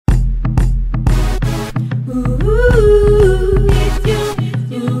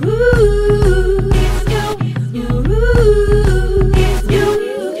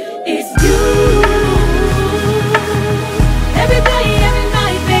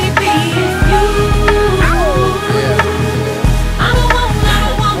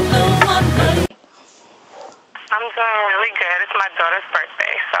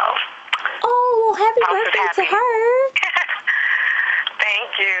birthday to her.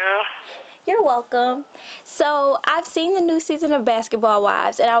 Thank you. You're welcome. So I've seen the new season of Basketball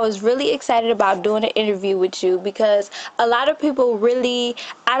Wives, and I was really excited about doing an interview with you because a lot of people really,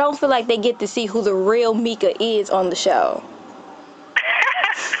 I don't feel like they get to see who the real Meeka is on the show.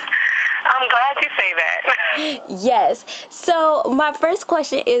 I'm glad you say that. Yes. So my first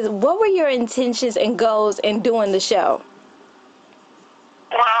question is, what were your intentions and goals in doing the show?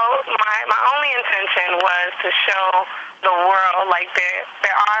 Well, my only intention was to show the world, like,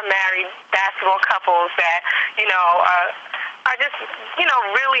 there are married basketball couples that, are just,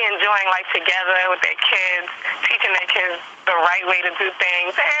 really enjoying life together with their kids, teaching their kids the right way to do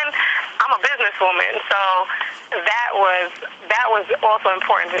things. And I'm a businesswoman, so that was also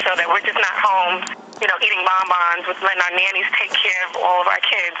important to show that we're just not home, eating bonbons with letting our nannies take care of all of our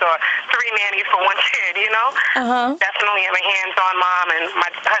kids, or 3 nannies for 1 kid. Definitely I'm a hands-on mom, and my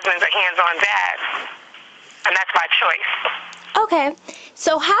husband's a hands-on dad, and that's by choice. Okay.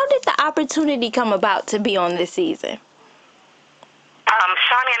 So how did the opportunity come about to be on this season?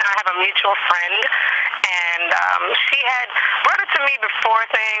 Shawnee and I have a mutual friend, and she had brought it to me before,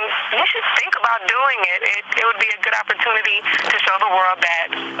 saying, you should think about doing it. It would be a good opportunity to show the world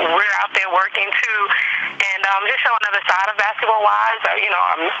that we're out there working too, and just show another side of Basketball Wives. I'm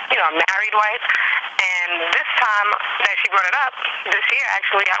a married wife, and this time that she brought it up, this year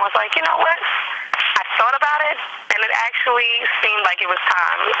actually, I was like, you know what? I thought about it, and it actually seemed like it was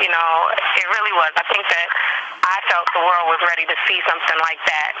time. It really was. I think that I felt the world was ready to see something like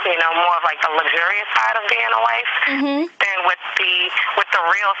that, more of like the luxurious side of being a wife, than with the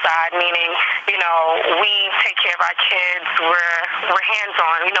real side, meaning, we take care of our kids, we're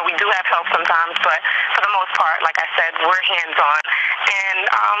hands-on. We do have help sometimes, but for the most part, like I said, we're hands-on. And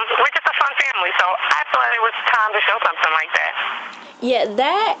we're just a fun family, so I thought it was time to show something like that. Yeah,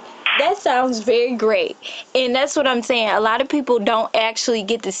 that sounds very great. And that's what I'm saying. A lot of people don't actually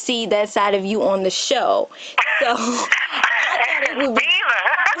get to see that side of you on the show. So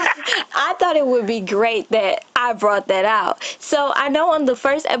I thought it would be great that I brought that out. So I know on the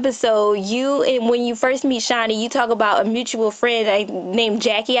first episode, when you first meet Shawnee, you talk about a mutual friend named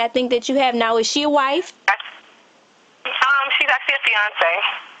Jackie, I think, that you have now. Is she a wife? She's actually a fiance.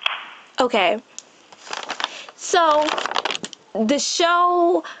 Okay. So the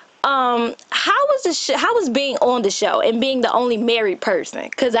show, how was being on the show and being the only married person?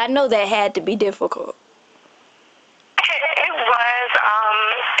 Because I know that had to be difficult.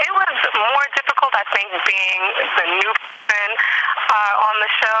 It was more difficult, I think, being the new person on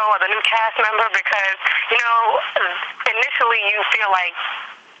the show, or the new cast member, because, initially you feel like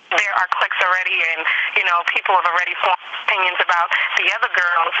there are cliques already, and, people have already formed opinions about the other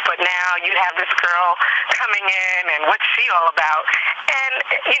girls, but now you have this girl coming in, and what's she all about? And,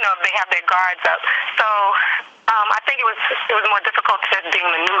 they have their guards up. So I think it was more difficult just being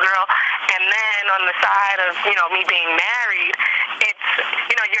the new girl. And then on the side of, me being married, it's,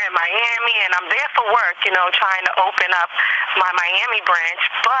 you're in Miami, and I'm there for work, trying to open up my Miami branch,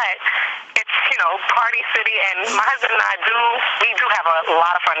 but it's, party city, and my husband and I we do have a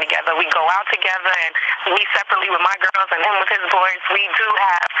lot of fun together. We go out together, and me separately with my girls and him with his boys. We do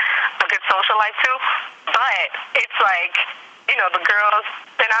have a good social life too, but it's like, the girls,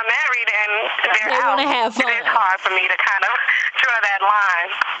 they're not married, and they're out. Have fun. It is hard for me to kind of draw that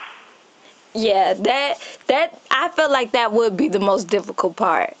line. Yeah, that I felt like that would be the most difficult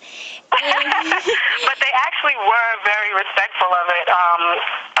part. But they actually were very respectful of it.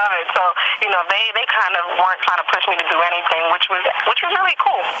 So they kind of weren't trying to push me to do anything, which was really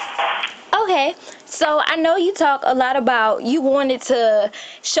cool. Okay, so I know you talk a lot about you wanted to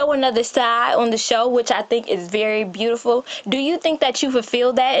show another side on the show, which I think is very beautiful. Do you think that you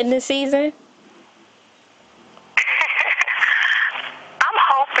fulfilled that in this season? I'm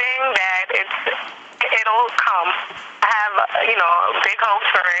hoping that it'll come. I have, big hopes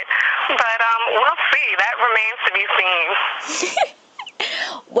for it. But we'll see. That remains to be seen.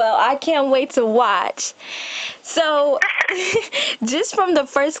 Well, I can't wait to watch. So, just from the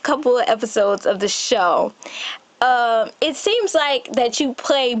first couple of episodes of the show, it seems like that you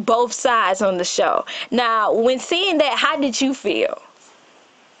play both sides on the show. Now, when seeing that, how did you feel?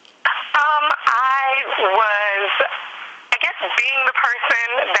 I guess, being the person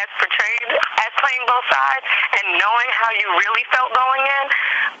that's portrayed as playing both sides and knowing how you really felt going in,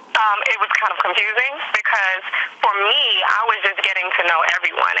 it was kind of confusing because for me, I was just getting to know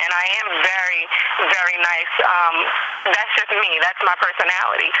everyone, and I am very, very nice. That's just me. That's my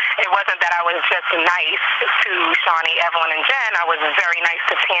personality. It wasn't that I was just nice to Shawnee, Evelyn, and Jen. I was very nice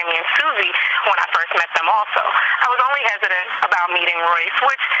to Tammy and Susie when I first met them also. I was only hesitant about meeting Royce,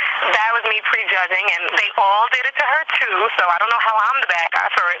 which that was me prejudging, and they all did it to her too, so I don't know how I'm the bad guy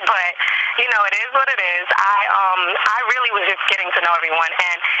for it, but, you know, it is what it is. I really was just getting to know everyone,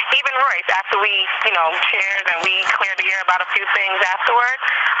 and even Royce, after we, you know, cheered and we cleared the air about a few things afterwards,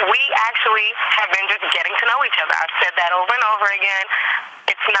 we actually have been just getting to know each other. I've said that over and over again.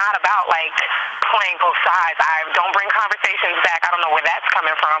 It's not about, like, playing both sides. I don't bring conversations back. I don't know where that's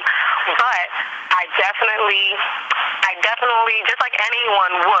coming from. But I definitely, just like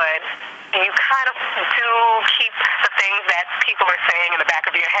anyone would, you kind of do keep the things that people are saying in the back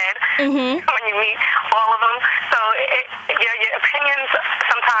of your head when you meet all of them. So your opinions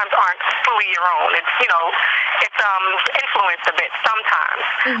sometimes aren't fully your own. It's, you know, it's influenced a bit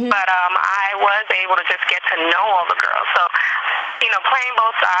sometimes. But I was able to just get to know all the girls. So, you know, playing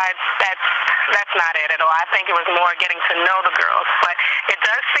both sides, that's not it at all. I think it was more getting to know the girls. But it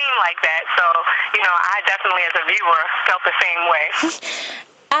does seem like that. So, you know, I definitely, as a viewer, felt the same way.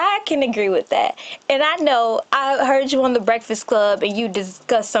 I can agree with that. And I know I heard you on the Breakfast Club and you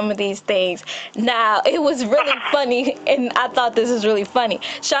discussed some of these things. Now, it was really funny, and I thought this was really funny.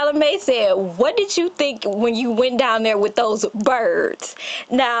 Charlamagne said, what did you think when you went down there with those birds?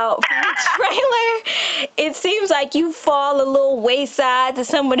 Now, from the trailer, it seems like you fall a little wayside to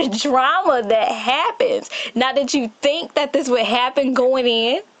some of the drama that happens. Now, did you think that this would happen going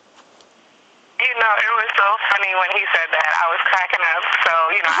in? You know, it was so funny when he said that. I was cracking up. So,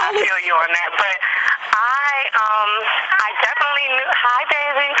 you know, I feel you on that. But I definitely knew. Hi,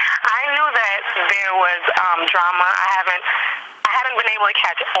 Daisy. I knew that there was drama. I hadn't been able to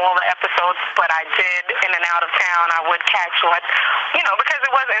catch all the episodes, but I did in and out of town. I would catch what, you know, because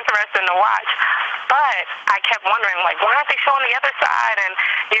it was interesting to watch. But I kept wondering, like, why aren't they showing the other side? And,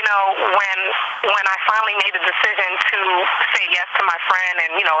 you know, when I finally made the decision to say yes to my friend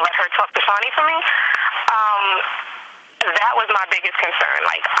and, you know, let her talk to Shawnee for me, that was my biggest concern.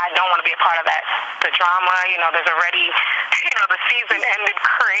 Like, I don't want to be a part of that. The drama, you know, there's already, you know, the season ended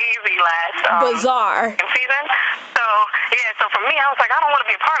crazy last bizarre season. So, yeah, so for me, I was like, I don't want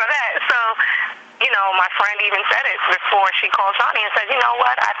to be a part of that. So, you know, my friend even said it before she called Shawnee and said, you know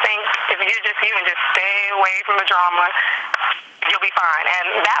what, I think if you're just you and just stay away from the drama, you'll be fine.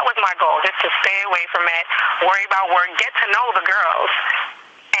 And that was my goal, just to stay away from it, worry about work, get to know the girls,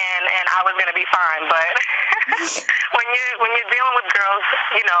 and I was going to be fine. But when you're dealing with girls,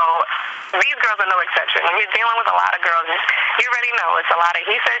 you know, these girls are no exception. When you're dealing with a lot of girls, you already know it's a lot of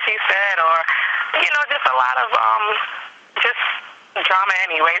he said, she said, or, you know, just a lot of just drama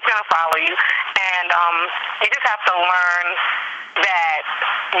anyway. It's going to follow you. And you just have to learn that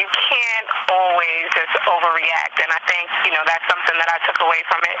you can't always just overreact. And I think, you know, that's something that I took away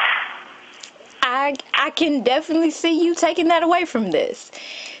from it. I can definitely see you taking that away from this.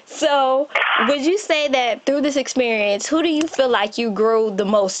 So, would you say that through this experience, who do you feel like you grew the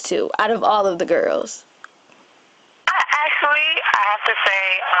most to out of all of the girls? Actually, I have to say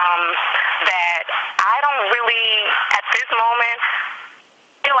that I don't really, at this moment,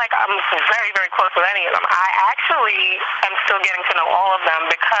 feel like I'm very, very close with any of them. I actually am still getting to know all of them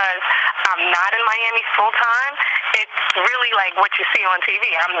because I'm not in Miami full time. It's really like what you see on TV.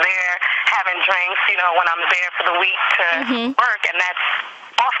 I'm there having drinks, you know, when I'm there for the week to work, and that's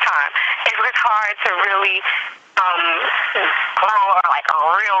off time. It was hard to really grow like a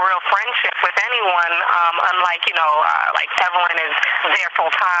real friendship with anyone, unlike, you know, like Evelyn is there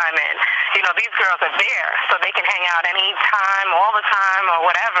full time, and, you know, these girls are there so they can hang out anytime, all the time, or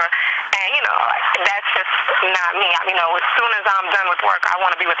whatever. And, you know, that's just not me. You know, as soon as I'm done with work, I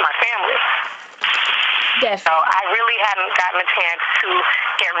want to be with my family. Definitely. So I really hadn't gotten a chance to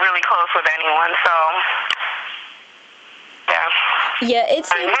get really close with anyone. So, yeah. Yeah,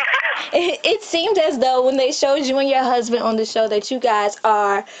 it seemed as though when they showed you and your husband on the show that you guys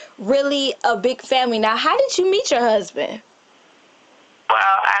are really a big family. Now, how did you meet your husband?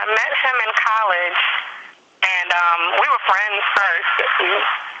 Well, I met him in college, and we were friends first. We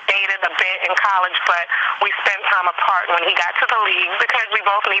dated a bit in college, but we spent time apart when he got to the league because we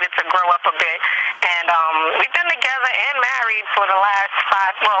both needed to grow up a bit. And we've been together and married for the last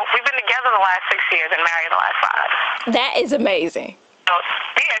 5. Well, we've been together the last 6 years and married the last 5. That is amazing. So,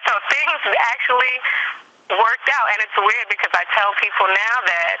 yeah, so things actually, worked out. And it's weird because I tell people now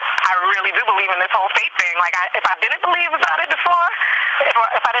that I really do believe in this whole faith thing. Like, if I didn't believe about it before, if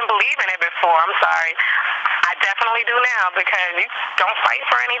I didn't believe in it before, I'm sorry, I definitely do now, because you don't fight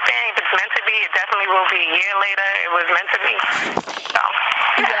for anything. If it's meant to be, it definitely will be. A year later, it was meant to be. So.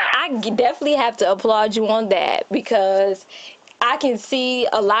 Yeah, I definitely have to applaud you on that, because I can see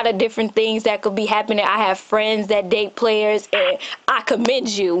a lot of different things that could be happening. I have friends that date players, and I commend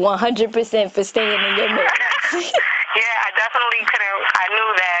you 100% for staying in your marriage. Yeah, I definitely couldn't. I knew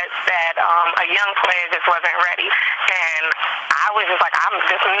that a young player just wasn't ready, and I was just like,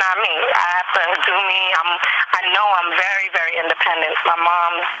 this is not me. I have to do me. I know I'm very, very independent. My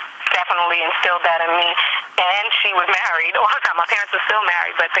mom definitely instilled that in me, and she was married all the time. My parents are still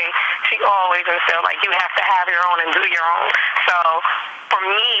married, but she always instilled, like, you have to have your own and do your own. So for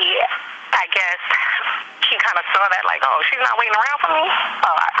me, I guess she kind of saw that, like, oh, she's not waiting around for me.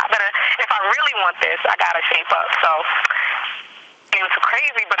 Oh, I better, if I really want this, I gotta shape up. So it was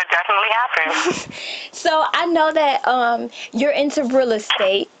crazy, but it definitely happened. So I know that you're into real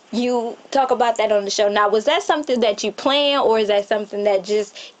estate. You talk about that on the show. Now, was that something that you planned, or is that something that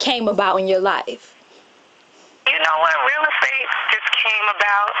just came about in your life? You know what? Real estate just came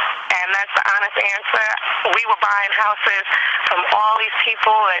about, and that's the honest answer. We were buying houses from all these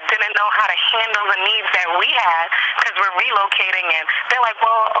people that didn't know how to handle the needs that we had, because we're relocating, and they're like,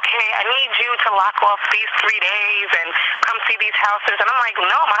 well, okay, I need you to lock off these 3 days and come see these houses. And I'm like,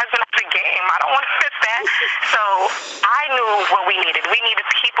 no, my husband has a game. I don't want to miss that. So I knew what we needed. We needed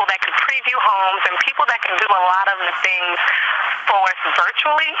people that could preview homes and people that can do a lot of the things for us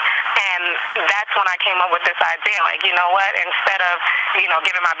virtually. And that's when I came up with this idea, like, you know what, instead of,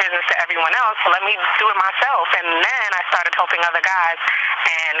 giving my business to everyone else, let me do it myself. And then I started helping other guys,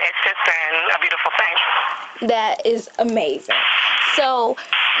 and it's just been a beautiful thing. That is amazing. So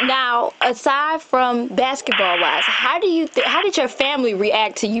now, aside from basketball-wise, how did your family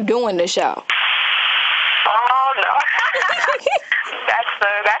react to you doing the show? Oh, no.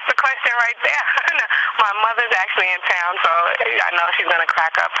 That's the question right there. My mother's actually in town, so I know she's going to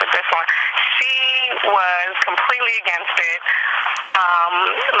crack up with this one. She was completely against it.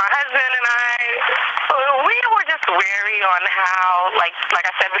 My husband and I, we were just wary on how, like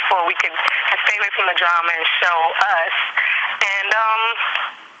I said before, we could stay away from the drama and show us. And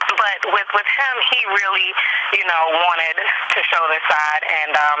but with him, he really, wanted to show this side,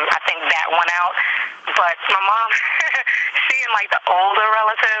 and I think that won out. But my mom, she and, like, the older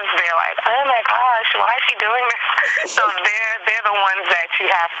relatives, they're like, oh my gosh, why is she doing this? So they're the ones that you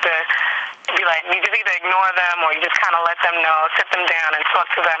have to be like, you just either ignore them or you just kind of let them know, sit them down and talk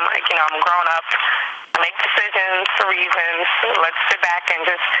to them like, I'm grown up, I make decisions for reasons, let's sit back and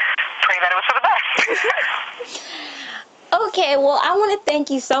just pray that it was for the best. Okay, well, I want to thank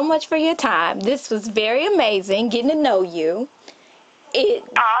you so much for your time. This was very amazing, getting to know you. Thank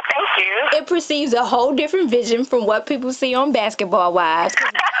you. It perceives a whole different vision from what people see on Basketball Wives.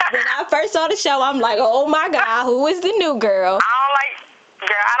 When I first saw the show, I'm like, oh my God, who is the new girl?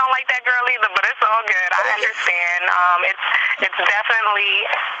 I don't like that girl either, but it's all good. I understand. It's definitely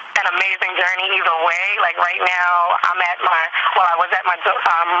an amazing journey either way. Like, right now, I was at my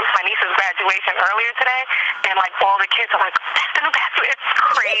niece's graduation earlier today, and, like, all the kids are like, that's the new Bachelor. It's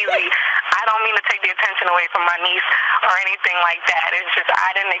crazy. I don't mean to take the attention away from my niece or anything like that. It's just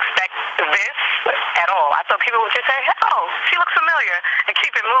I didn't expect this at all. I thought people would just say, oh, she looks familiar, and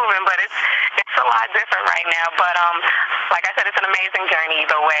keep it moving, but it's a lot different right now. But like I said, it's an amazing journey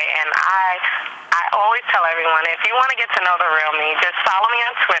either way, and I always tell everyone, if you want to get to know the real me, just follow me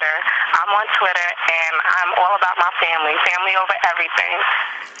on Twitter. I'm on Twitter, and I'm all about my family over everything.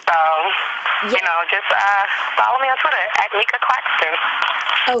 So, just follow me on Twitter at Meeka Claxton.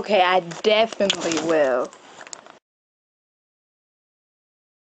 Okay, I definitely will.